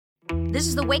This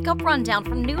is the Wake Up Rundown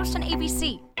from NEWS10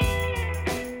 ABC.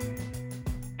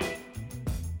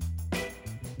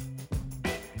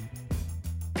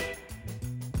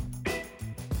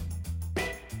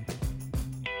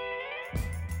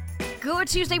 Good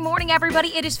Tuesday morning, everybody.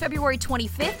 It is February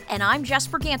 25th, and I'm Jess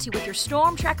Berganti with your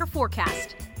Storm Tracker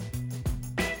forecast.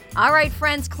 All right,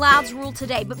 friends, clouds rule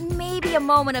today, but maybe a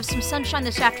moment of some sunshine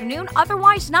this afternoon.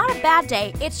 Otherwise, not a bad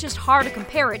day. It's just hard to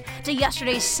compare it to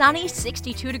yesterday's sunny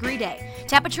 62-degree day.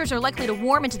 Temperatures are likely to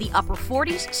warm into the upper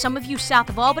 40s, some of you south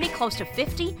of Albany close to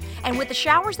 50, and with the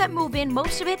showers that move in,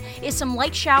 most of it is some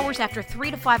light showers after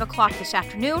 3 to 5 o'clock this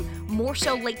afternoon, more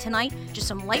so late tonight, just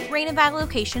some light rain in valley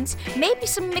locations, maybe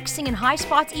some mixing in high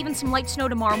spots, even some light snow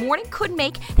tomorrow morning could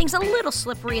make things a little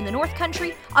slippery in the North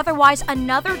Country. Otherwise,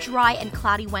 another dry and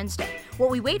cloudy Wednesday.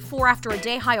 What we wait for after a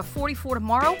day high of 44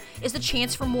 tomorrow is the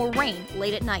chance for more rain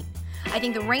late at night. I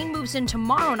think the rain moves in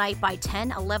tomorrow night by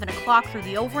 10, 11 o'clock through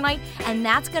the overnight, and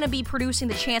that's going to be producing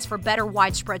the chance for better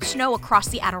widespread snow across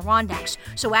the Adirondacks.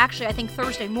 So actually, I think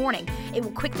Thursday morning, it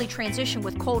will quickly transition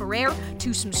with colder air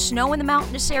to some snow in the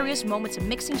mountainous areas, moments of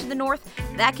mixing to the north.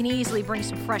 That can easily bring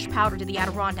some fresh powder to the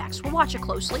Adirondacks. We'll watch it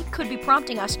closely. Could be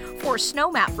prompting us for a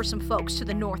snow map for some folks to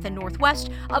the north and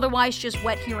northwest. Otherwise, just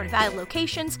wet here in valley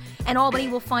locations. And Albany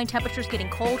will find temperatures getting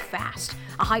cold fast.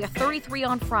 A high of 33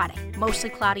 on Friday, mostly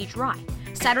cloudy, dry.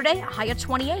 Saturday, a high of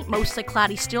 28, mostly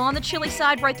cloudy, still on the chilly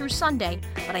side right through Sunday,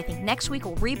 but I think next week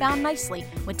will rebound nicely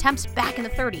with temps back in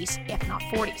the 30s, if not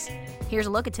 40s. Here's a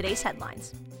look at today's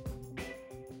headlines.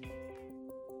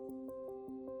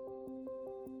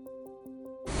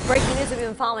 Breaking news that we've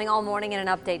been following all morning, and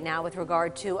an update now with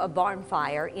regard to a barn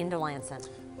fire in Delancey.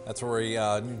 That's where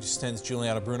NEWS10's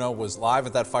Juliana Bruno was live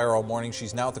at that fire all morning.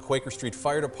 She's now at the Quaker Street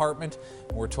Fire Department.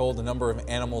 We're told a number of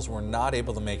animals were not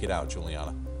able to make it out,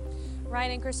 Juliana.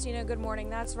 Ryan and Christina, good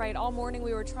morning. That's right. All morning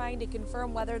we were trying to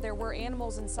confirm whether there were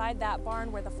animals inside that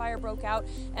barn where the fire broke out,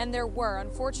 and there were.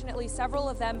 Unfortunately, several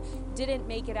of them didn't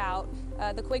make it out.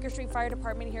 The Quaker Street Fire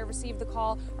Department here received the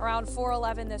call around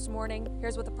 4:11 this morning.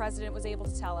 Here's what the president was able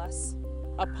to tell us.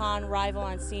 Upon arrival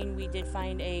on scene, we did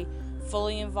find a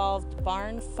fully involved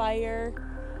barn fire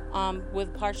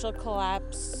with partial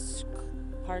collapse.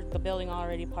 The building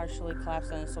already partially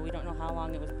collapsed, and so we don't know how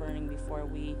long it was burning before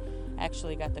we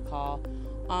actually got the call.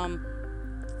 A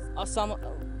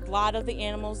lot of the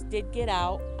animals did get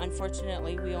out.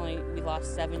 Unfortunately, we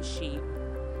lost 7 sheep.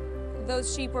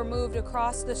 Those sheep were moved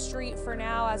across the street for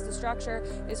now, as the structure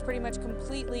is pretty much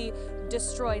completely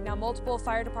destroyed. Now, multiple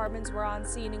fire departments were on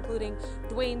scene, including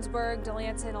Duanesburg,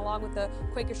 Delancey, along with the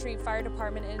Quaker Street Fire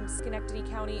Department and Schenectady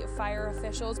County fire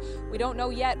officials. We don't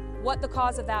know yet what the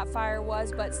cause of that fire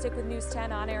was, but stick with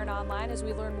NEWS10 on air and online as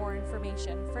we learn more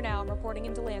information. For now, I'm reporting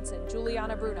in Delancey,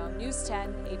 Juliana Bruno,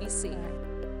 NEWS10 ABC.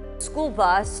 School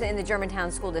bus in the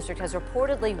Germantown School District has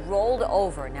reportedly rolled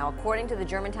over. Now, according to the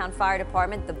Germantown Fire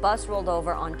Department, the bus rolled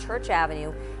over on Church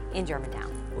Avenue in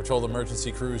Germantown. We're told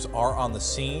emergency crews are on the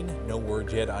scene. No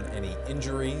word yet on any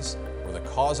injuries or the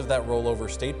cause of that rollover.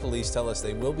 State police tell us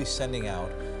they will be sending out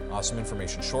some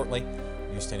information shortly.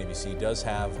 NEWS10 ABC does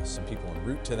have some people en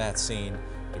route to that scene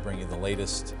to bring you the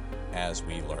latest as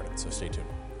we learn it, so stay tuned.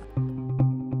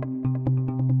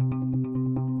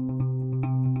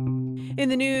 In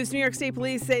the news, New York State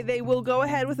Police say they will go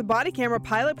ahead with a body camera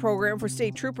pilot program for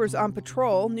state troopers on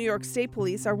patrol. New York State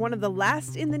Police are one of the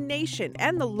last in the nation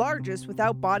and the largest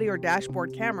without body or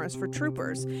dashboard cameras for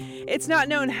troopers. It's not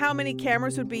known how many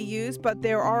cameras would be used, but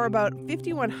there are about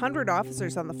 5,100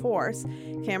 officers on the force.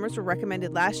 Cameras were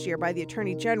recommended last year by the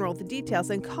Attorney General. The details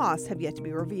and costs have yet to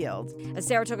be revealed. A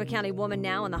Saratoga County woman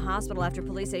now in the hospital after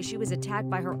police say she was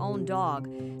attacked by her own dog.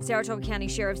 Saratoga County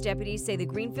Sheriff's deputies say the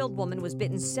Greenfield woman was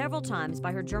bitten several times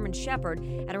by her German Shepherd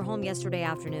at her home yesterday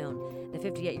afternoon. The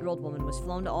 58-year-old woman was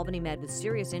flown to Albany Med with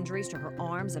serious injuries to her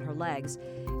arms and her legs.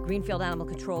 Greenfield Animal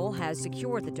Control has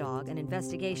secured the dog. An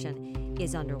investigation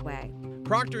is underway.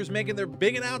 Proctor's making their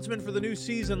big announcement for the new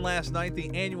season last night.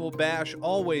 The annual bash,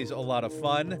 always a lot of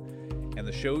fun. And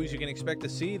the shows you can expect to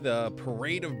see, the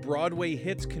parade of Broadway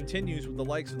hits continues with the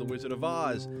likes of The Wizard of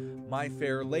Oz, My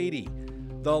Fair Lady.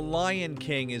 The Lion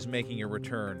King is making a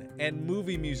return, and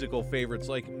movie musical favorites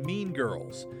like Mean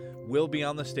Girls will be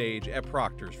on the stage at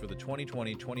Proctor's for the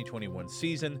 2020-2021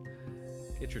 season.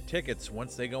 Get your tickets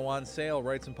once they go on sale.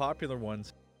 Write some popular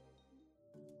ones.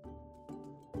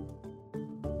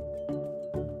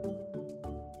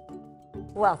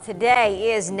 Well,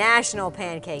 today is National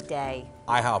Pancake Day.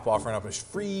 IHOP offering up a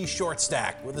free short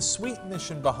stack with a sweet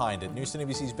mission behind it. NEWS10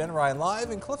 ABC's Ben Ryan live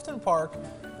in Clifton Park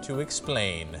to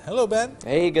explain. Hello, Ben.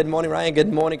 Hey, good morning, Ryan.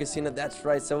 Good morning, Christina. That's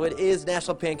right. So it is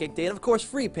National Pancake Day, and of course,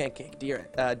 free pancake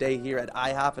day here at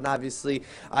IHOP. And obviously,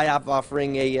 IHOP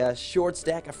offering a short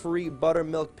stack of free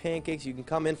buttermilk pancakes. You can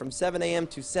come in from 7 a.m.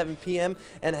 to 7 p.m.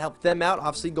 and help them out.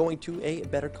 Obviously, going to a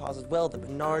better cause as well, the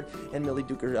Bernard and Millie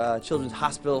Duker Children's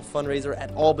Hospital fundraiser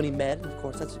at Albany Med. And of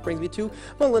course, that brings me to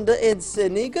Melinda and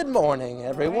Sydney. Good morning,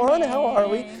 everyone. How are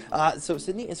we? So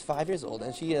Sydney is 5 years old,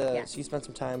 and she spent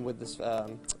some time with this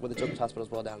with the Children's Hospital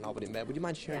as well down in Albany Med. Would you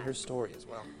mind sharing her story as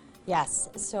well? Yes.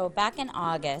 So back in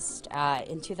August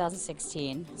in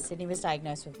 2016, Sydney was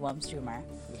diagnosed with Wilms tumor,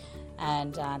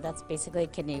 and that's basically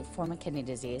a form of kidney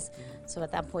disease. So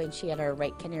at that point, she had her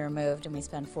right kidney removed, and we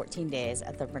spent 14 days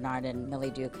at the Bernard and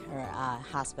Millie Duker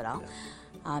Hospital.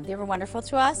 They were wonderful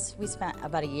to us. We spent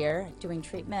about a year doing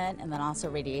treatment and then also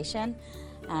radiation,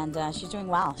 and she's doing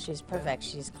well. She's perfect.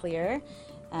 She's clear.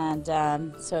 And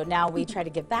so now we try to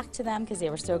give back to them because they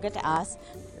were so good to us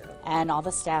and all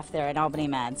the staff there at Albany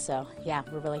Med. So, yeah,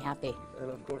 we're really happy. And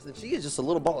of course, and she is just a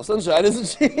little ball of sunshine, isn't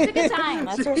she? It's a good time,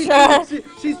 that's for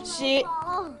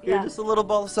sure. You're just a little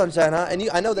ball of sunshine, huh? And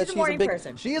I know that she's a big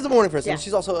person. She is a morning person. Yeah. And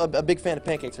she's also a big fan of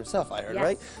pancakes herself, I heard,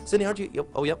 right? Sydney, aren't you?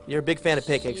 Oh, yep. You're a big fan of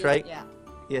pancakes, right? Yeah.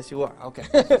 Yes, you are. Okay.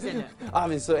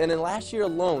 Obviously, and then last year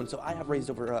alone, so I have raised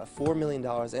over $4 million,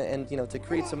 and you know, to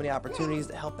create so many opportunities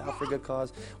to help out for a good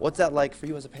cause. What's that like for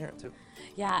you as a parent too?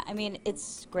 Yeah, I mean,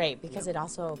 it's great because it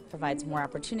also provides more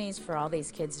opportunities for all these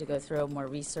kids to go through more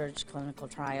research, clinical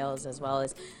trials, as well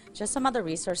as just some other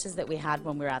resources that we had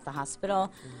when we were at the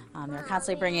hospital. They're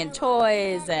constantly bringing in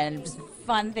toys and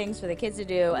fun things for the kids to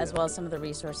do, as well as some of the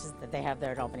resources that they have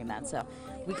there at Albany Med. So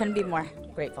we couldn't be more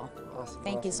grateful. Awesome.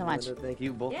 Thank you so much. Thank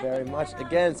you both very much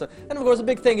again. So, and of course, a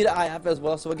big thank you to IHOP as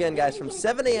well. So again, guys, from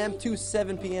 7 a.m. to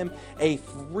 7 p.m., a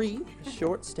free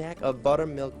short stack of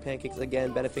buttermilk pancakes,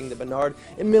 again, benefiting the Bernard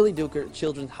and Millie Duker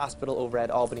Children's Hospital over at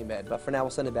Albany Med. But for now,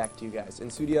 we'll send it back to you guys. In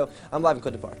studio, I'm live in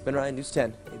Cote d'Ivoire. Ben Ryan, News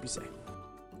 10 ABC.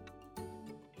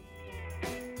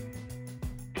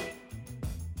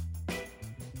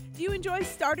 Do you enjoy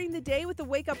starting the day with a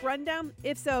wake-up rundown?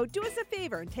 If so, do us a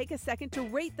favor and take a second to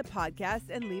rate the podcast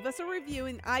and leave us a review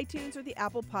in iTunes or the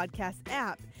Apple Podcast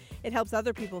app. It helps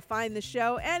other people find the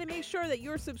show, and it makes sure that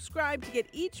you're subscribed to get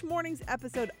each morning's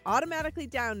episode automatically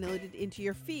downloaded into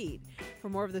your feed. For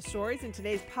more of the stories in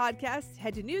today's podcast,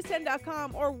 head to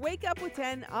news10.com or Wake Up with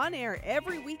 10 on air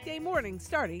every weekday morning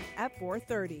starting at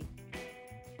 4:30.